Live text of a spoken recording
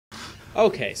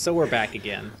Okay, so we're back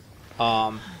again.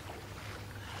 I'm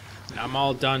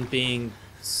all done being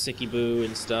sicky boo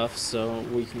and stuff, so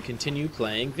we can continue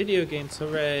playing video games.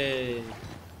 Hooray!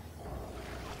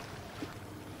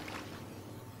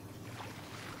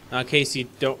 Now, in case you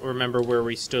don't remember where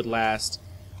we stood last,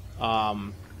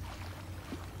 no,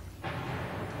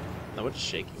 it's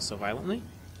shaking so violently.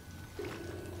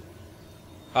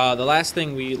 The last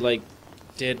thing we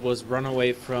did was run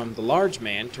away from the large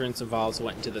man, turned some valves,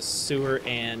 went into the sewer,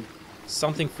 and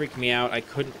something freaked me out. I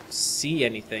couldn't see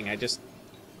anything. I just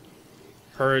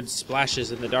heard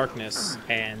splashes in the darkness,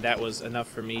 and that was enough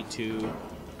for me to...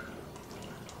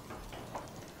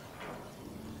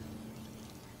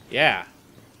 yeah.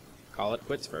 Call it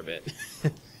quits for a bit.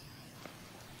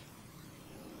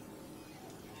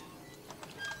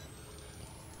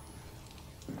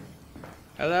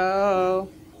 Hello?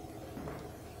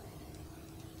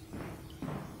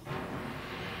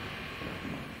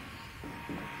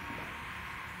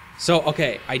 So,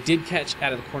 okay, I did catch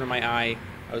out of the corner of my eye,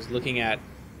 I was looking at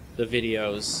the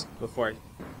videos before I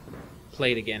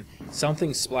played again,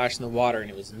 something splashed in the water and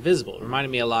it was invisible. It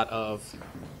reminded me a lot of...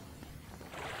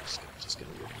 just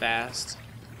gonna go fast.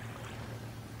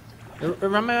 It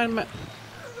reminded me...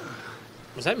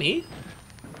 was that me?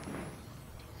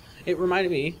 It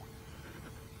reminded me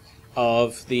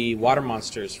of the water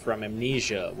monsters from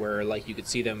Amnesia, where like you could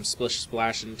see them splish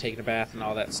splash and taking a bath and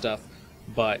all that stuff,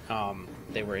 but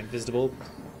they were invisible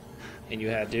and you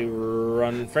had to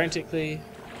run frantically.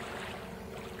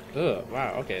 Ugh,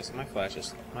 wow, okay, so my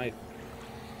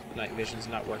night vision's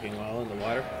not working well in the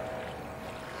water.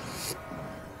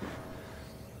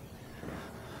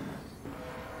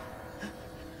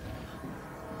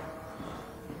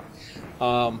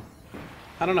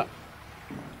 I don't know.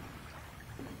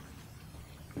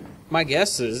 My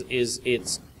guess is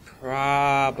it's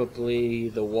probably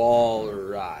the wall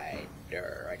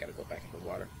rider. I gotta go back in the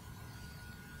water.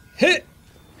 Hit!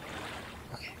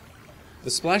 Okay.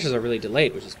 The splashes are really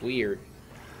delayed, which is weird.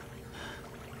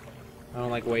 I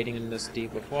don't like wading in this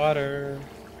deep of water.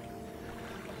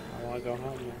 I wanna go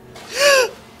home.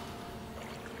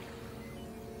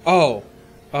 Oh.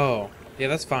 Oh. Yeah,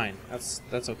 that's fine. That's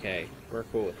okay. We're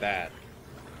cool with that.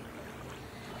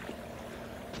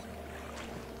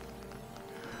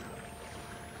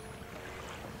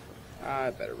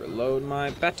 I better reload my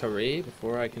battery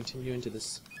before I continue into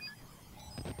this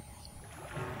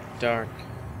dark,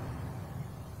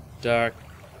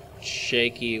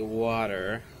 shaky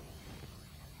water.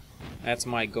 That's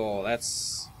my goal.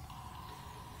 That's...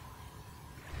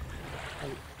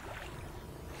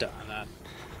 dun.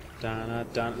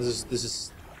 This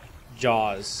is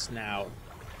Jaws now.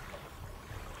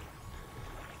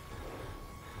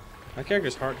 My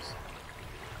character's heart is...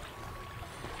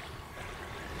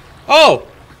 oh!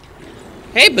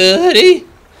 Hey, buddy!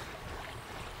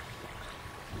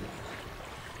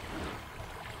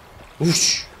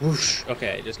 Whoosh, whoosh.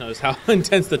 Okay, I just noticed how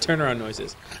intense the turnaround noise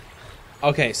is.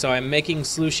 Okay, so I'm making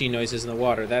slooshy noises in the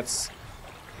water. That's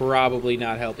probably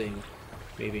not helping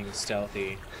me being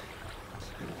stealthy.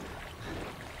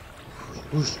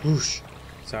 Whoosh, whoosh.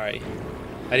 Sorry.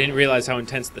 I didn't realize how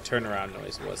intense the turnaround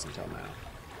noise was until now.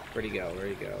 Where'd he go? Where'd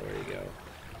he go? Where'd he go?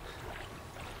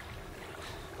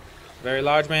 Very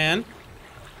large man.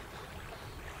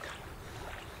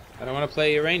 I don't want to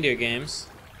play your reindeer games.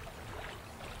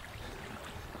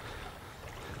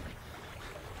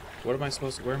 Where am I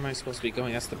supposed to be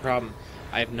going? That's the problem.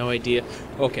 I have no idea.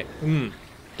 Okay.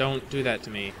 Don't do that to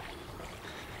me.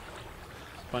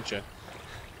 Bunch of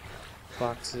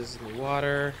boxes in the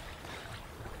water.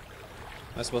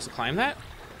 Am I supposed to climb that?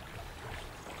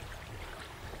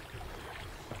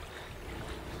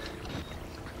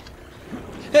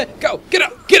 Go! Get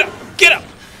up! Get up! Get up!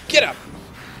 Get up!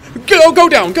 Go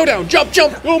down! Go down! Jump!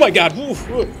 Jump! Oh my god!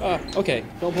 Okay,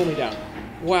 don't pull me down.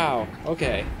 Wow,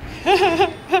 okay.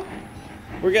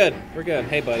 We're good. We're good.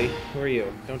 Hey, buddy. Who are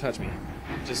you? Don't touch me.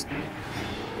 Just...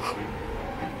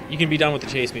 you can be done with the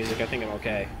chase music. I think I'm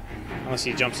okay. Unless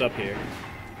he jumps up here.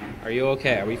 Are you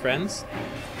okay? Are we friends?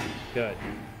 Good.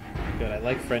 Good. I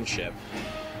like friendship.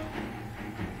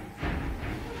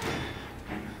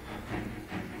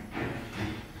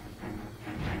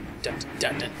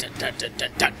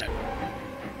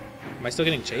 Am I still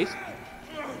getting chased?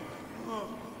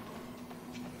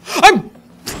 I'm...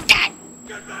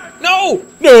 no!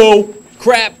 No!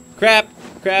 Crap! Crap!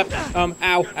 Crap! Ow!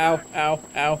 Ow!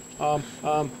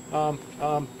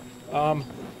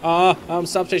 Ow!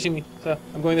 Stop chasing me.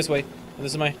 I'm going this way. And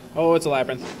this is my... oh, it's a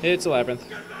labyrinth. It's a labyrinth.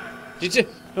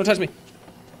 Don't touch me.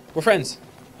 We're friends.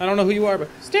 I don't know who you are, but...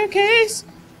 staircase!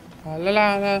 La la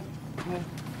la la la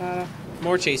la.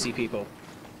 More chasey people.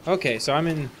 Okay, so I'm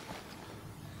in...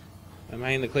 Am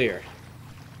I in the clear?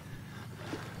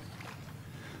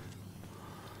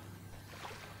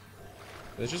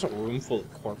 There's just a room full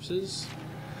of corpses?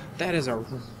 That is a...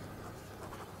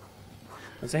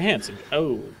 That's a Hanson.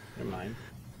 Oh, never mind.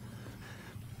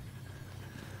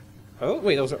 Oh,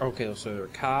 wait, those are... Okay, those are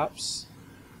cops.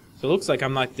 So it looks like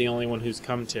I'm not the only one who's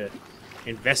come to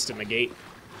investigate.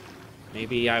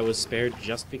 Maybe I was spared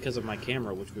just because of my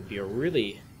camera, which would be a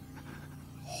really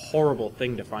horrible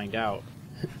thing to find out.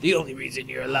 The only reason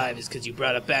you're alive is because you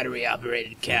brought a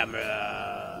battery-operated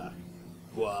camera.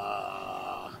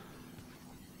 Whoa.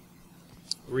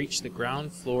 Reach the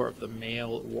ground floor of the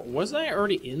male... Wasn't I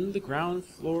already in the ground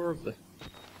floor of the...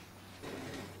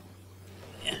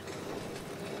 Yeah.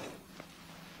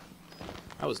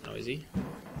 That was noisy.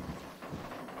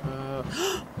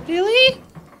 Billy?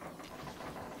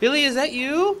 Billy, is that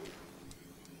you?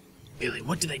 Billy,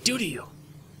 what did I do to you?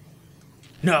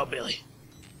 No, Billy.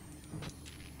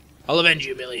 I'll avenge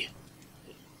you, Billy.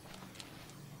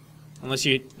 Unless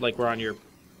you, like, were on your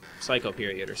psycho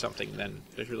period or something, then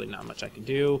there's really not much I can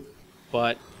do.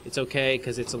 But it's okay,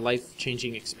 because it's a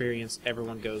life-changing experience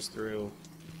everyone goes through.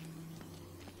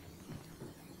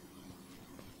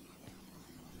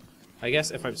 I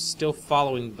guess if I'm still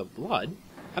following the blood,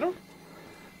 I don't...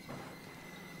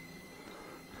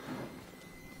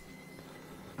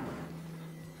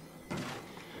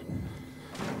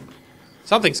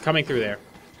 Something's coming through there.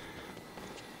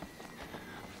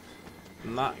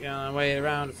 I'm not gonna wait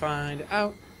around to find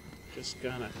out. Just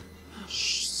gonna...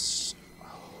 Shh.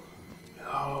 Oh,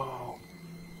 no.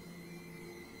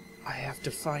 I have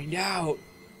to find out.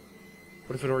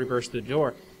 What if it already burst through the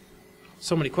door?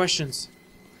 So many questions.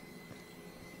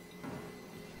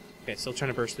 Okay, still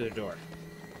trying to burst through the door.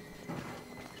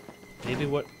 Maybe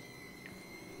what...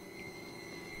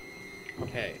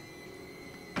 Okay.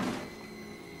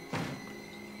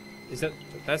 Is that...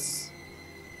 That's...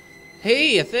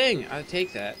 Hey, a thing! I'll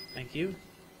take that. Thank you.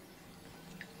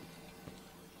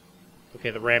 Okay,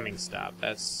 the ramming stopped.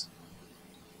 That's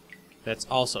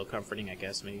also comforting, I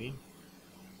guess, maybe.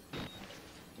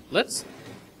 Let's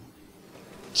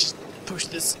just push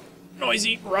this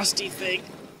noisy, rusty thing.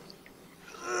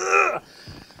 Ugh.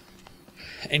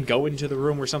 And go into the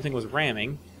room where something was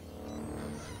ramming.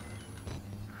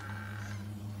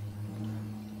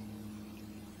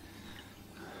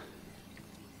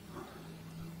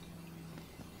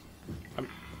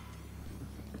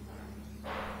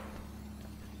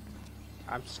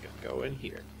 I'm just gonna go in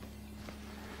here.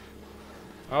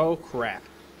 Oh crap.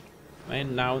 Am I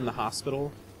now in the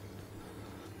hospital?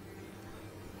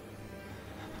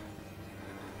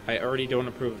 I already don't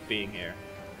approve of being here.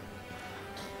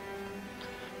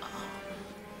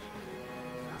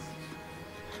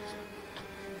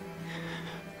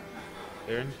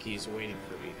 Aaron's waiting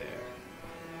for me there.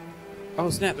 Oh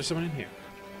snap, there's someone in here.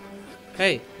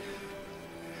 Hey!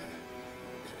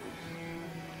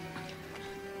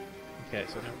 Okay,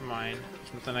 so never mind.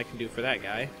 There's nothing I can do for that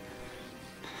guy.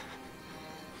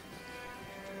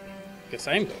 Guess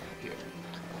I am going up here.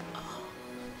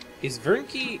 Is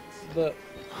Vernke the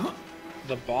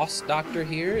boss doctor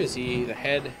here? Is he the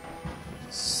head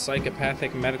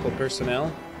psychopathic medical personnel?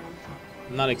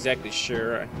 I'm not exactly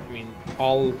sure. I mean,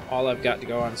 all I've got to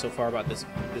go on so far about this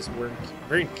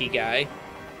Vernke guy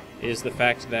is the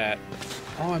fact that...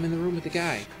 Oh, I'm in the room with the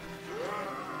guy.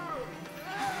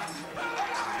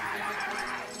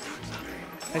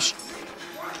 Push!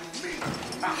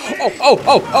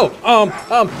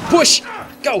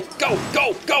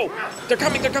 Go! They're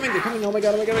coming! Oh my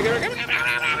god,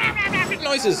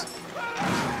 noises!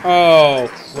 Oh,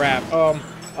 crap.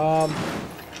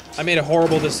 I made a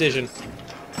horrible decision.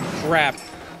 Crap.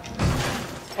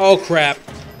 Oh, crap.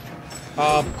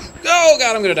 Oh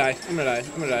god, I'm gonna die. They're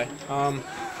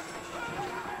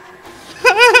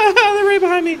right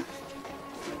behind me!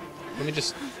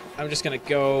 I'm just gonna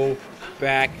go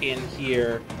back in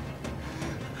here.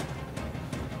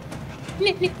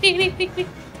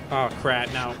 Oh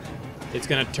crap, now it's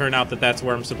gonna turn out that that's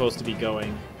where I'm supposed to be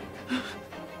going.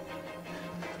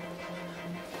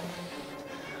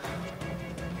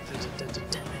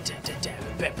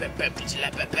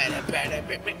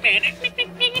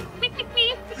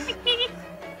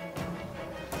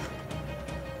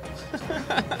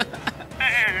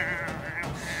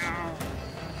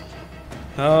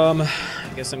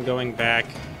 I guess I'm going back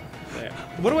there.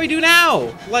 What do I do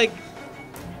now? Like,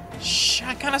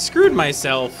 I kind of screwed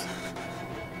myself.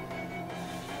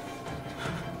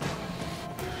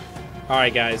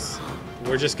 Alright, guys.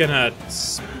 We're just gonna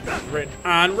sprint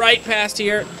on right past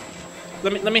here.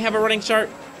 Let me have a running chart.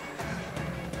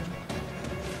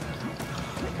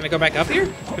 Can I go back up here?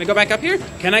 Can I go back up here?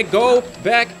 Can I go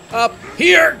back up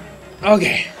here?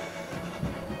 Okay.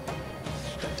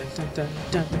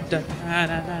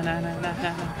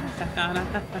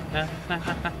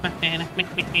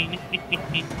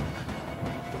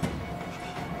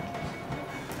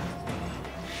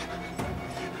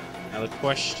 Now the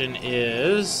question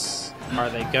is, are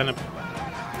they gonna...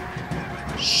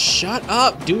 Shut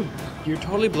up, dude. You're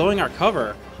totally blowing our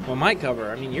cover. Well, my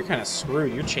cover. I mean, you're kind of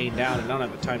screwed. You're chained down and I don't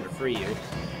have the time to free you.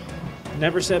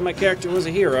 Never said my character was a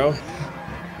hero.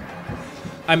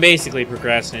 I'm basically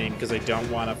procrastinating because I don't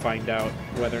want to find out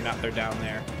whether or not they're down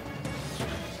there.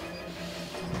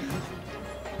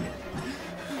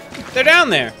 They're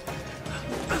down there!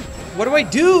 What do I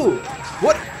do?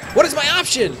 What is my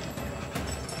option?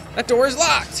 That door is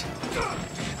locked!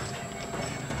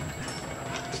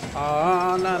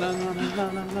 Oh, no,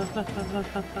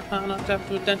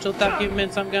 potential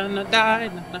documents, I'm gonna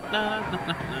die.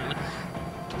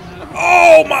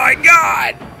 Oh my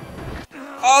god!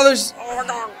 Oh, oh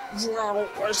my god!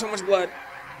 There's so much blood.